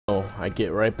I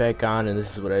get right back on, and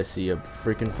this is what I see: a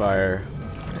freaking fire,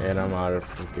 and I'm out of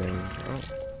freaking. Oh.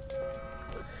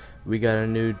 We got a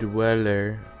new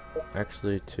dweller,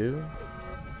 actually two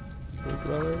new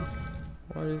dwellers.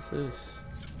 What is this?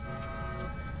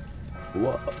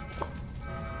 What?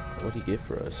 What do you get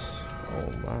for us?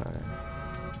 Oh my!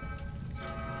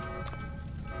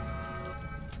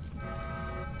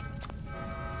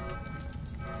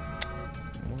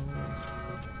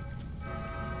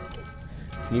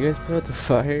 Can you guys put out the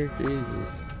fire? Jesus.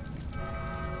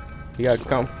 We got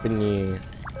company.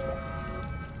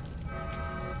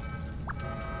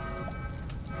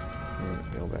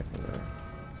 Go back in there.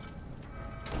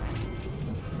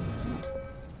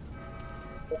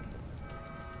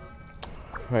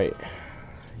 Right.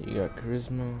 You got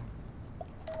charisma.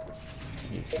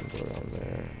 You can go down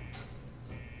there.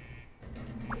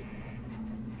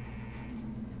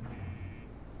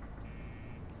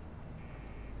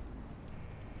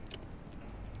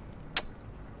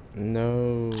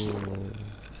 No.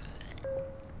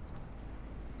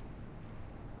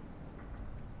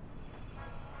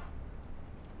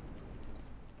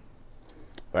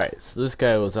 Right, so this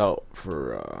guy was out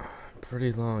for a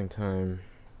pretty long time.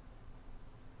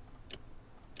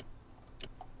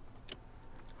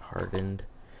 Hardened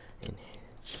and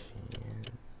chin.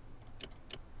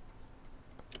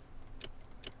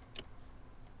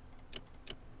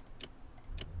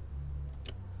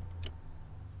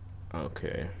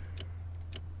 Okay.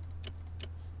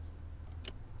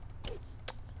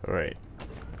 Alright.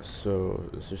 So,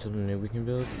 is there something new we can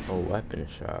build? A weapon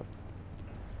shop.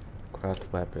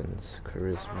 Craft weapons.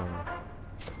 Charisma.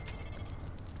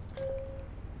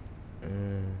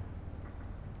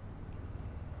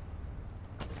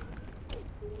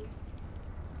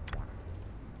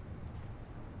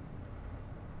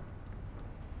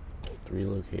 3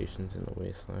 locations in the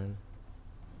wasteland.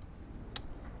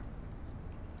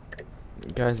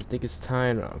 Guys, I think it's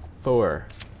time for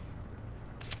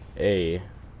a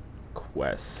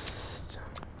quest.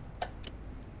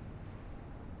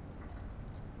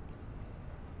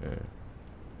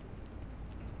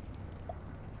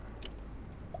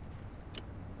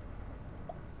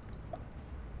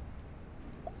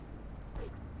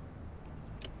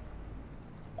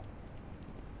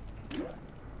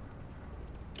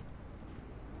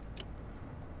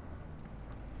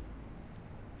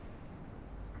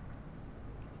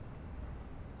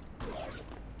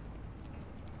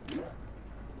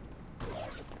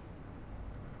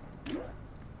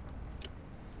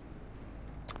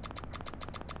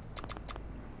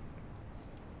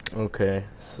 Okay,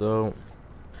 so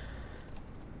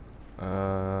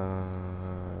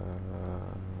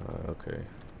okay.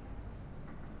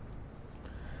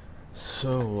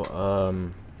 So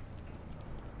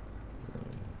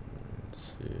let's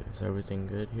see, is everything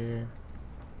good here?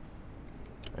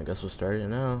 I guess we'll start it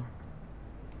now.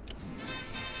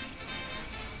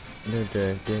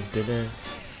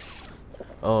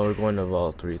 Oh, we're going to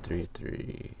vault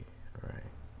 333. Right.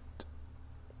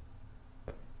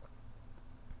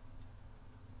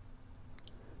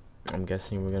 I'm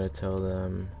guessing we're gonna tell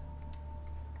them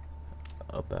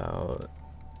about.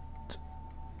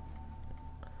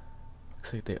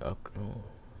 Looks like they up. Oh,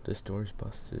 this door's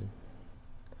busted.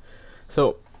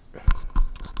 So,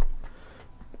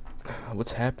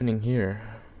 what's happening here?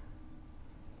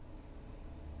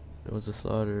 There was a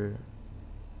slaughter.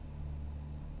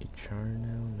 A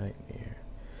charnel nightmare.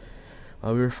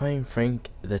 While we were fighting Frank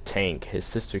the Tank, his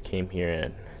sister came here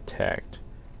and attacked.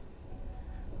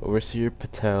 Overseer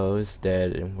Patel is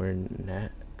dead, and we're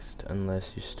next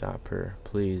unless you stop her.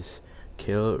 Please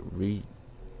kill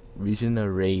Regina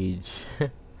Rage.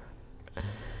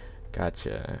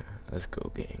 Gotcha. Let's go,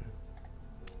 gang.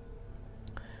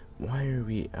 Why are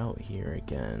we out here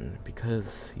again?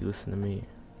 Because you listen to me.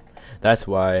 That's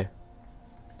why.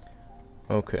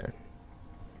 Okay.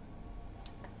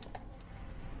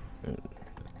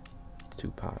 2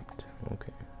 popped.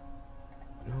 Okay.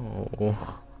 No.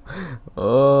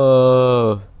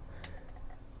 Oh.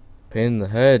 Pain in the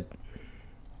head.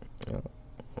 Oh,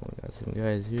 we got some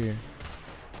guys here.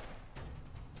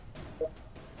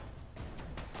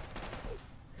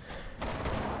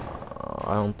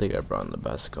 I don't think I brought the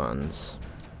best guns.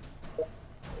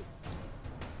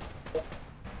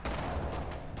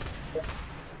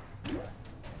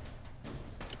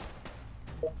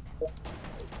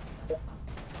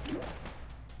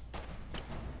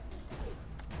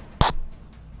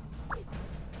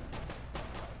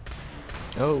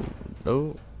 Oh,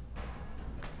 no.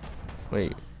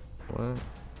 Wait, what?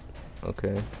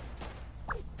 Okay.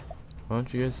 Why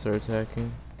don't you guys start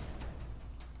attacking?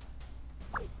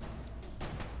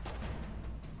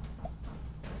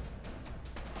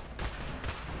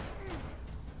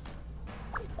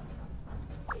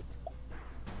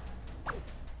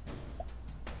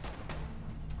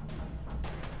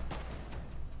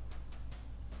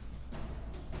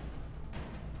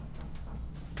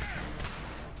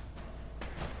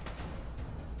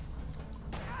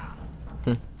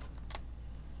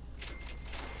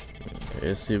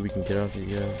 let's see if we can get off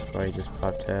these guys. Probably just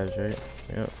pop tabs, right?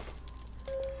 Yep.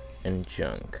 And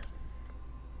junk.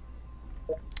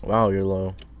 Wow, you're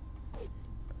low.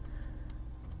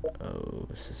 Oh,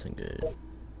 this isn't good.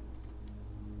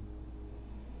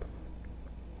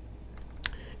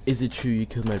 Is it true you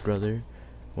killed my brother?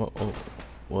 Well, oh,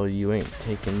 well, you ain't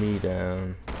taking me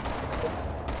down.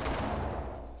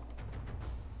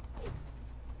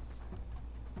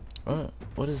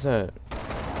 What is that?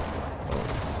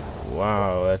 Oh,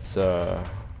 wow, that's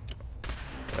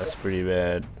pretty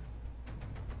bad.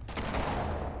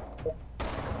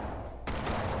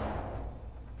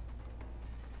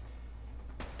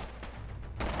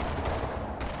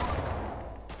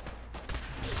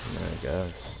 I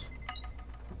guess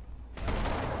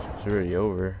it's already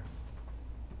over.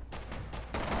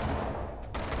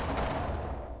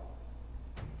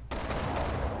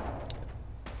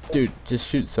 Dude, just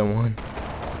shoot someone.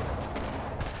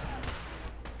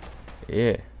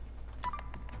 Yeah.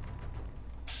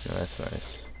 No, that's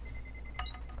nice.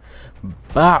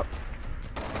 Bop!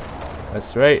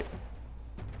 That's right.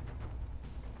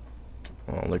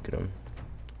 Oh, look at him.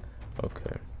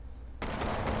 Okay.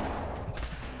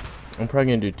 I'm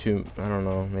probably gonna do two, I don't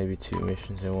know, maybe 2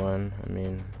 missions in one. I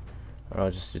mean, or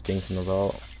I'll just do things in the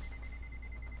vault.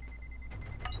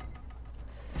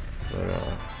 But,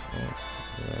 yeah.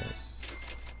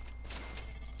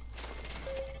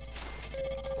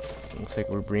 Looks like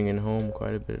we're bringing home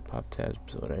quite a bit of pop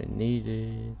tabs, what I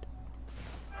needed.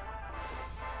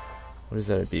 What is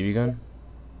that, a BB gun?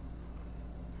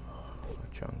 Oh,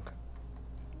 junk.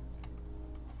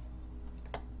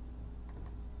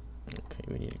 Okay,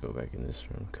 we need to go back in this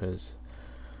room, because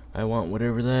I want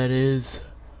whatever that is.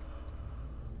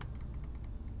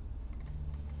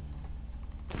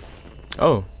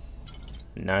 Oh,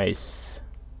 nice.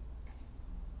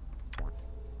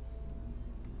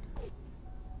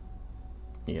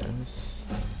 Yes.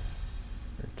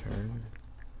 Return.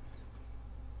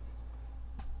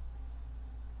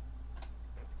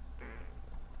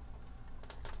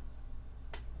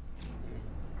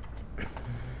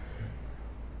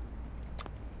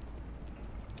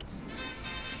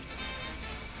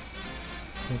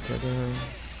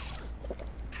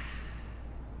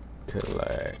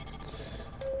 Collect.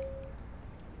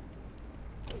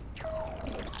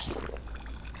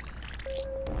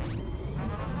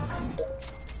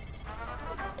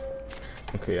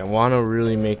 Okay, I want to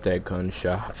really make that gun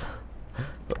shop.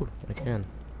 Oh, I can.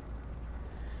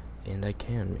 And I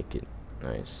can make it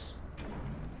nice.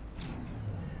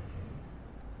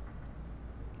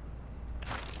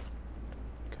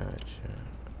 Gotcha.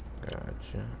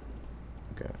 Gotcha.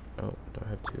 Oh, do I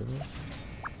have 2 of those?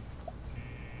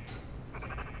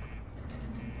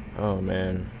 Oh,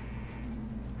 man.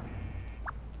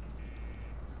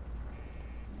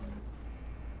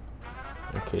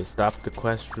 Okay, stop the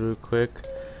quest real quick.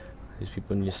 These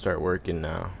people need to start working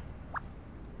now.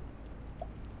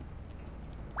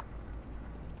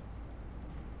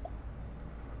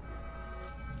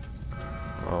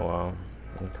 Oh, wow.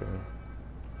 Okay.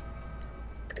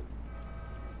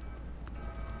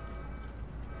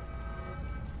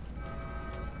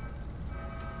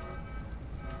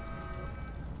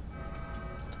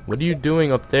 What are you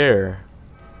doing up there?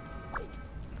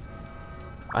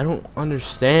 I don't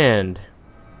understand.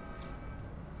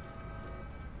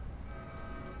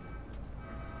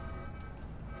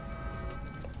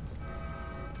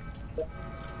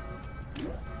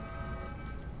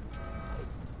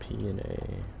 P and A.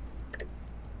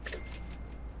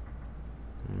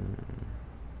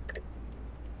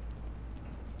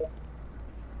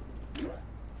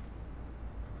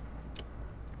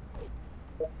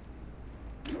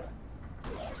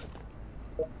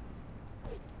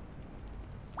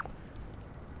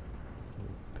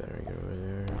 Better get over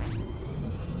there.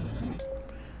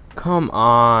 Come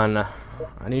on. I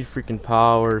need freaking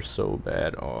power so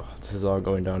bad. Oh, this is all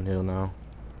going downhill now.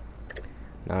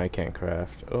 Now I can't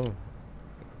craft. Oh.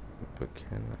 But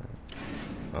can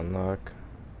I unlock?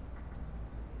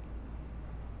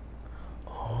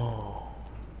 Oh.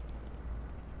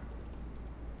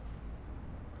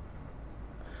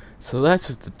 So that's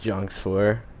what the junk's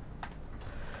for.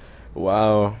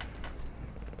 Wow.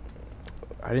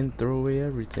 I didn't throw away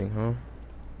everything, huh?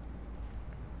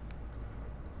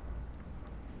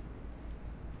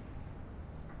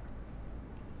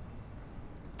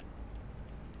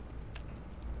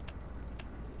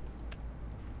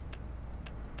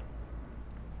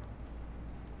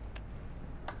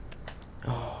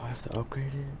 Oh, I have to upgrade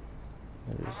it?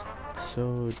 That is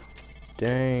so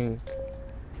dang.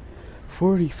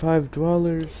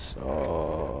 $45.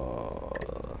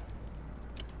 Oh.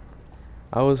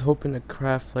 I was hoping to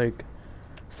craft like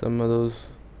some of those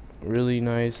really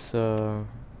nice, what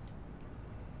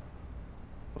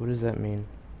does that mean?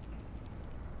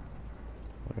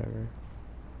 Whatever.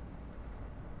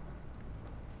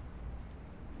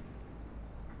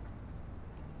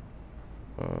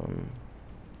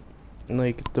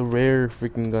 Like the rare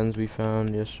freaking guns we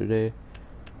found yesterday.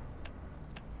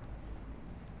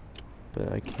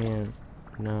 But I can't.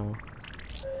 No.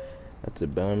 That's a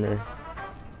bummer.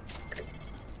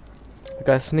 I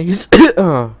got sneeze.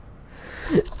 Oh.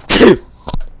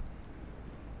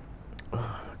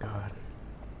 Oh god.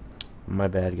 My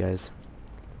bad, guys.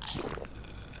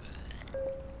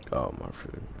 Oh, more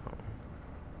food.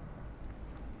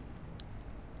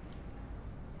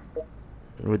 No.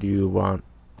 What do you want?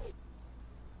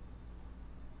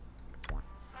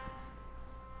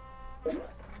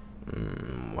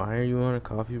 Why are you on a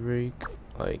coffee break?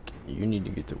 Like, you need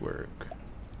to get to work.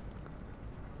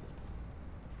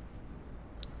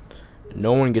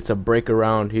 No one gets a break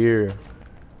around here.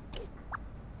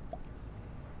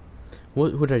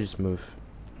 What would I just move?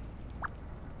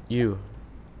 You.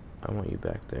 I want you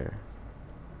back there.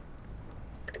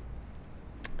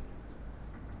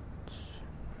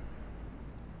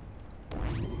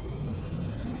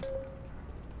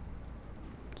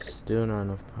 Still not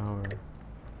enough power.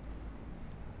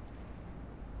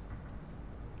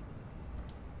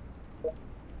 What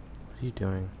are you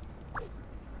doing?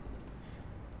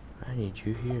 I need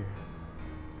you here.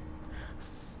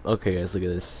 Okay, guys, look at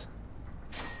this.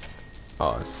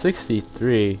 Oh,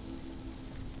 63.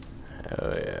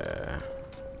 Oh yeah.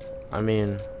 I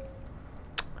mean,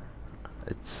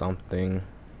 it's something.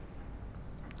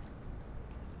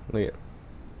 Look at.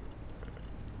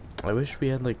 I wish we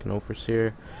had like an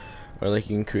overseer, or like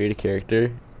you can create a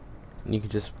character, and you could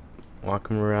just walk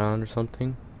him around or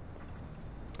something,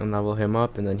 and level him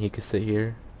up, and then he could sit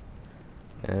here,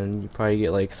 and you probably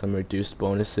get like some reduced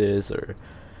bonuses, or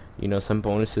you know, some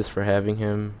bonuses for having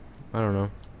him. I don't know.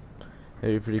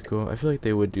 That'd be pretty cool. I feel like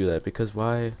they would do that, because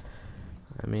why?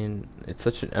 I mean, it's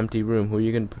such an empty room. Who are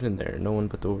you gonna put in there? No one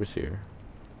but the overseer.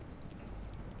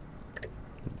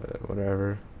 But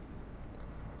whatever.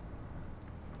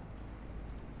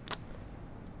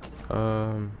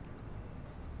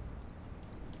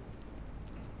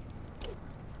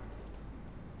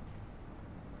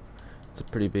 It's a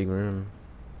pretty big room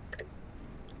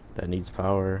that needs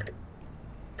power.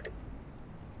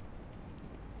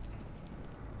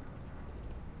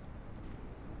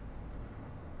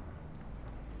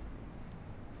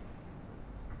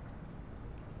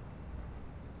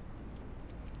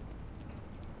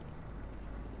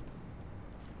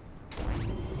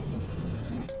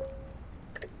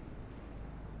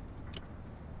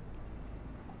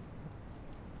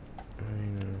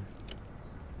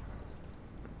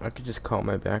 I could just call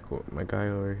my my guy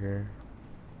over here.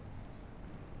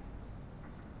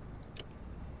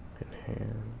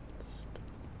 Enhanced.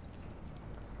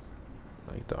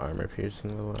 Like the armor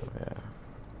piercing level, yeah.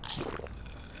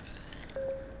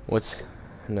 What's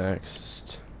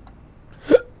next?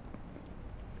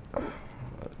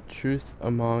 Truth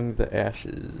among the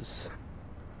ashes.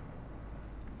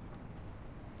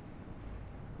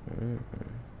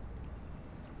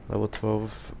 Level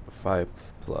 12, 5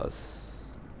 plus.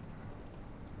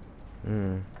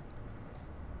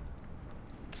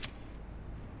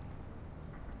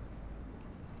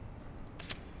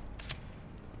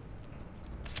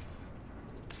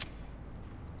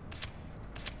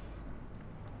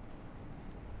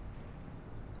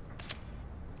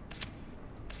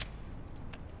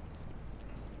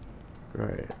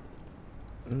 Right.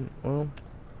 Well.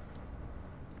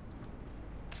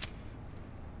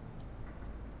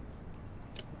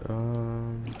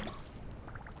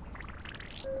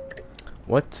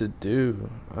 What to do?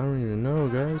 I don't even know,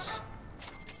 guys.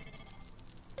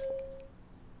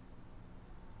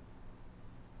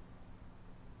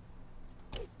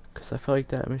 Cause I felt like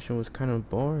that mission was kind of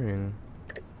boring.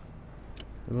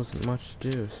 There wasn't much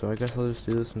to do, so I guess I'll just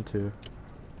do this one too.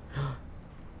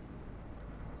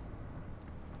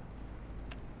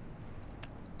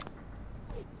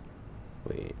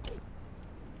 Wait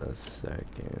a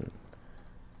second.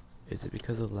 Is it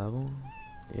because of level?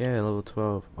 Yeah, level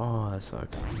 12. Oh, that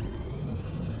sucks.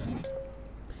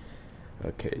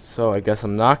 Okay, so I guess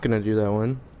I'm not gonna do that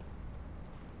one.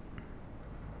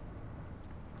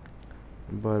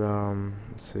 But,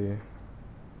 let's see.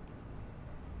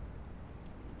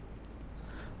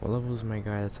 What level is my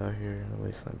guy that's out here in the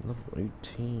wasteland? Level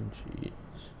 18, jeez.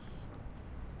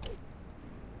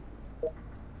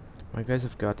 My guys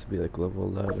have got to be like level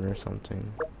 11 or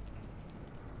something.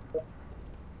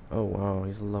 Oh wow,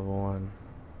 he's a level 1.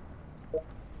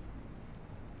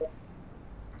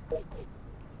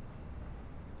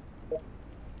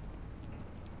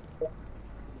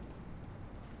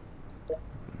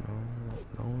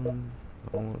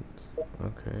 one.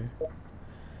 Okay.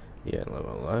 Yeah,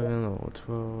 level 11, level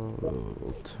 12,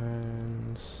 level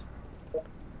 10s,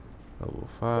 level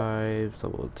 5s,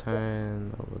 level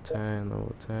 10, level 10,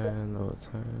 level 10, level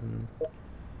 10.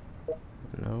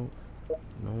 Nope.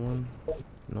 No one?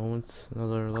 No one's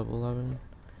another level 11?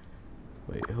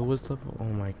 Wait, who was level? Oh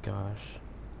my gosh.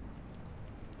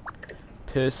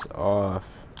 Piss off.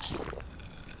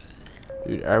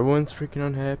 Dude, everyone's freaking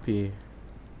unhappy.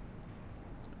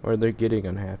 Or they're getting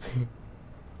unhappy.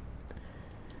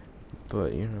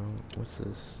 But, you know, what's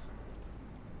this?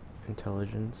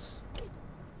 Intelligence.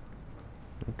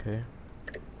 Okay.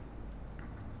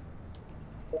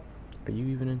 Are you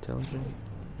even intelligent?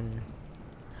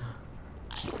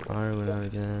 Alright, we're not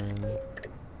again.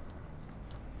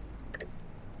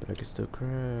 But I can still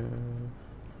craft.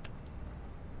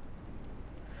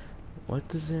 What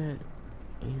does that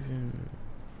even...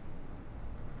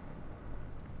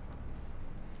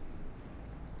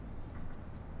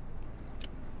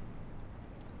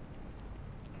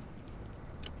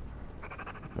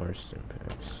 More stim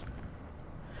packs.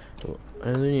 Well,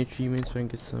 are there any achievements so I can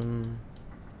get some...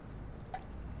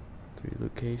 3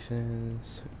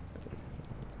 locations.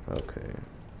 Okay.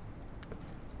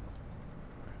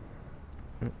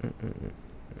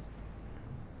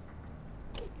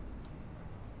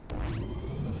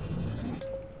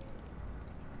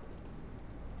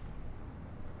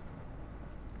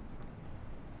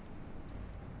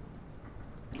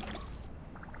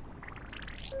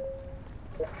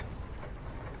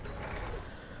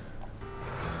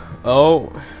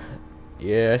 Oh,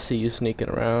 yeah, I see you sneaking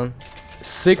around.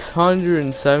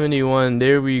 671,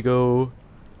 there we go.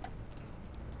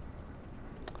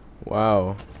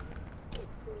 Wow.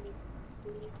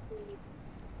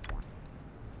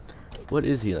 What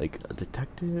is he, like a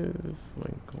detective?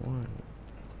 Like what?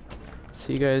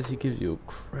 See guys, he gives you a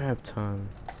crap ton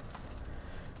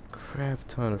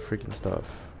of freaking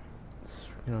stuff. It's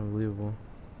freaking unbelievable.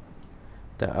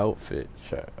 The outfit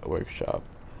workshop.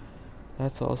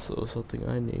 That's also something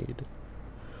I need.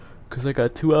 Cause I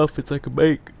got 2 outfits I can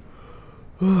make.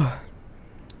 The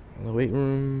weight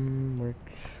room, weapon,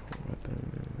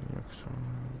 workshop,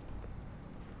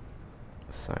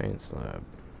 science lab.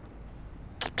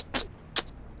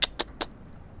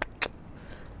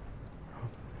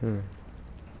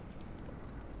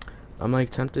 I'm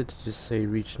like tempted to just say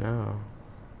reach now.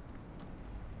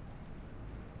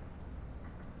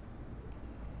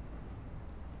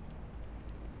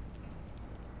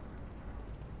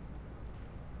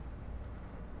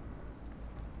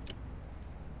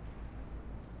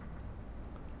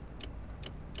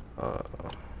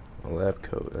 A lab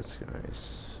coat, that's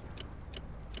nice.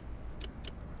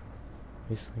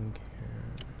 Wasteland gear.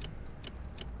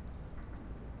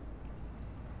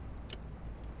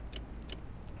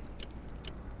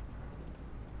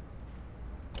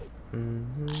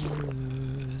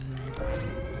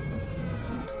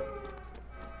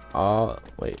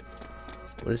 Wait.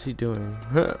 What is he doing?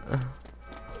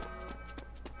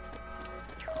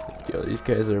 Yo, these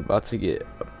guys are about to get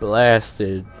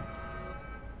blasted.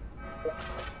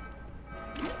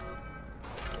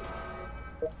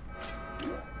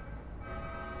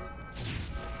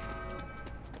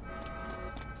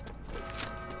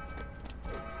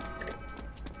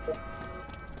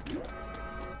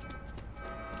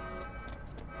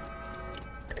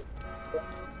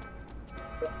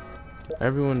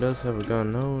 Everyone does have a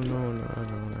gun. No, I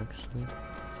don't actually.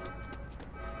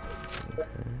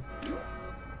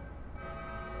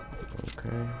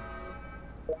 Okay.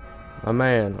 My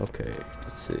man, okay.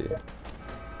 Let's see.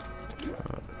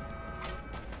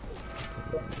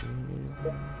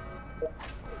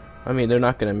 I mean, they're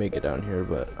not gonna make it down here,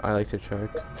 but I like to check.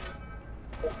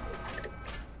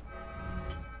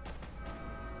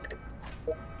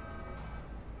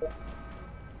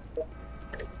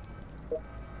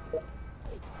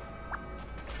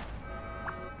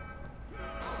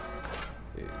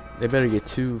 They better get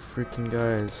 2 freaking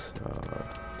guys.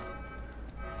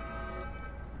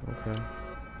 Okay.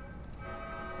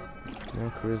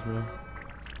 No charisma.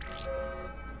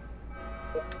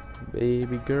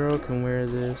 Baby girl can wear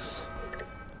this.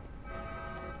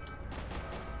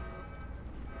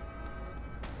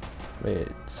 Wait,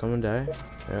 did someone die?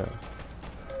 Yeah.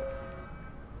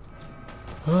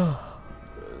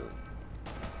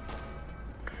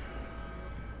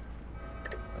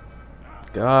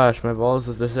 Gosh, my ball's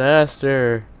a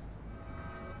disaster.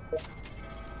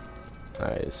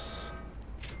 Nice.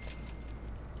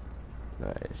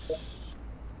 Nice.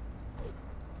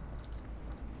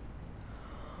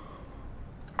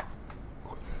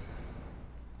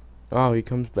 Oh, he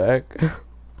comes back.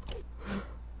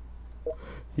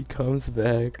 He comes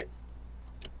back.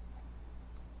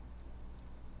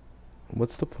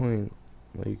 What's the point?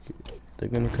 Like, they're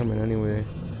gonna come in anyway.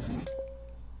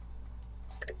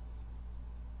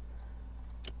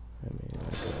 I mean,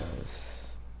 I guess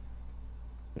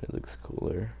it looks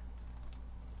cooler.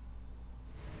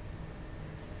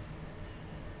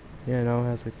 Yeah, now it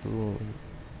has like a little.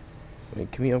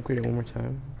 Wait, can we upgrade it one more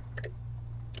time?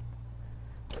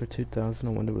 For 2,000,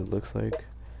 I wonder what it looks like.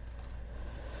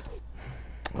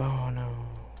 Oh no,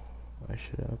 I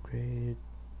should upgrade.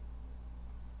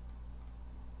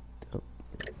 Oh.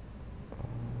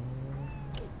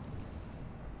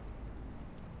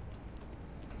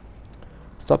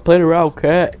 Stop playing around,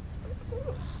 cat.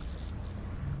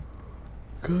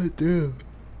 God damn.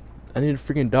 I need a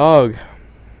freaking dog.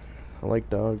 I like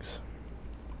dogs.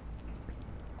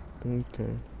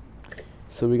 Okay.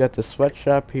 So we got the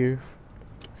sweatshop here.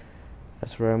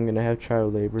 That's where I'm gonna have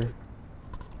child labor.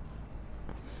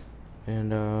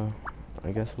 And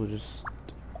I guess we'll just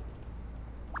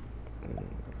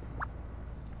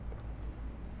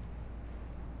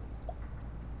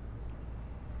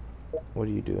what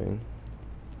are you doing?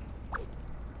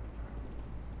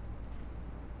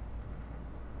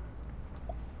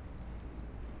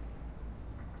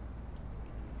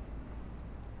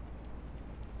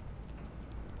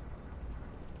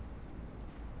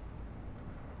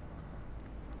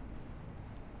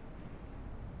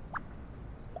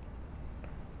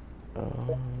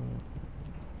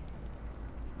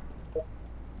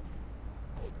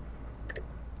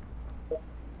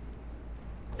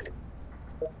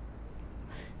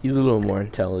 He's a little more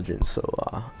intelligent, so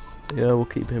yeah, we'll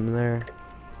keep him there.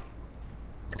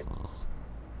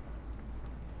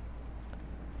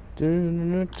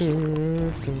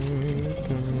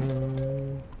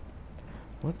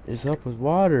 What is up with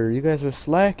water? You guys are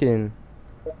slacking.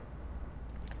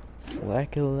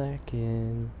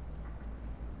 Slacking.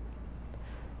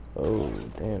 Oh,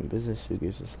 damn, business suit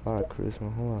gives us a lot of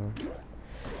charisma. Hold on.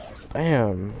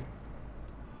 Bam.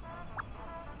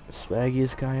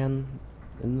 Swaggiest guy in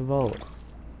the vault.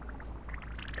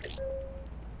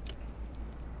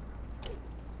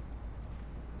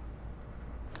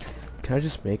 Can I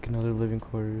just make another living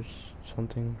quarters?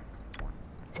 Something?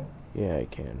 Yeah, I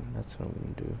can. That's what I'm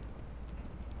gonna do.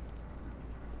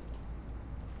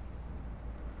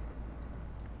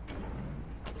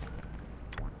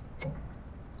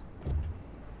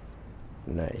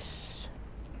 Nice.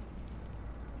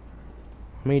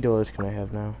 How many dollars can I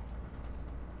have now?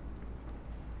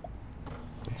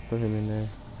 Let's put him in there.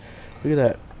 Look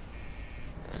at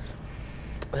that.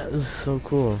 That was so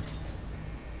cool.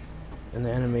 And the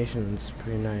animation's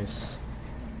pretty nice.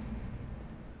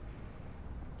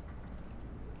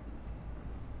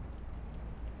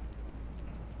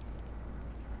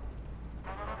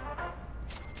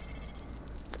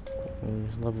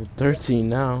 He's level 13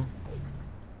 now.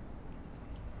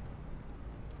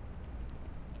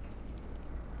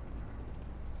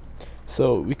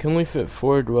 So we can only fit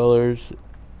 4 dwellers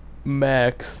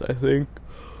max, I think,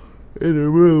 in a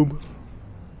room.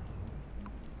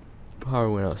 Power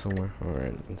went out somewhere.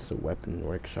 Alright, it's a weapon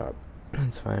workshop.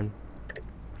 It's fine.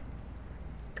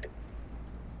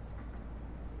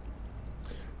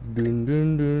 Dun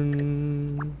dun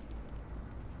dun.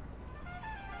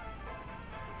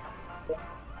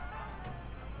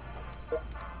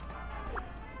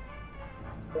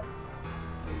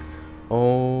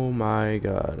 Oh my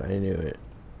god, I knew it.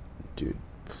 Dude,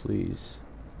 please.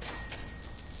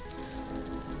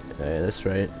 Yeah, that's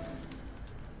right.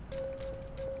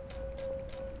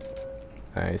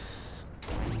 Nice.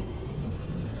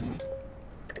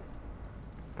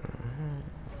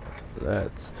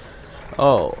 That's...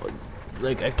 Oh,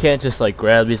 like I can't just like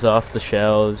grab these off the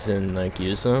shelves and like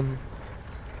use them?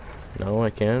 No, I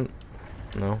can't.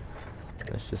 No.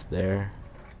 That's just there.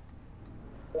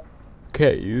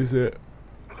 Can't use it.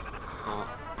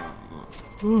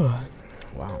 Wow,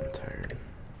 I'm tired.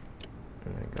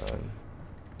 Oh my god.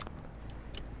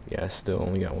 Yeah, I still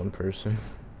only got one person.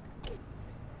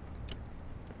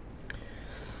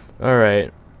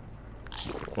 Alright.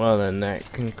 Well then,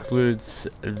 that concludes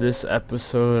this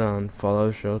episode on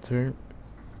Fallout Shelter.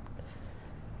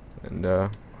 And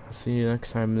I'll see you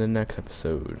next time in the next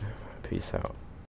episode. Peace out.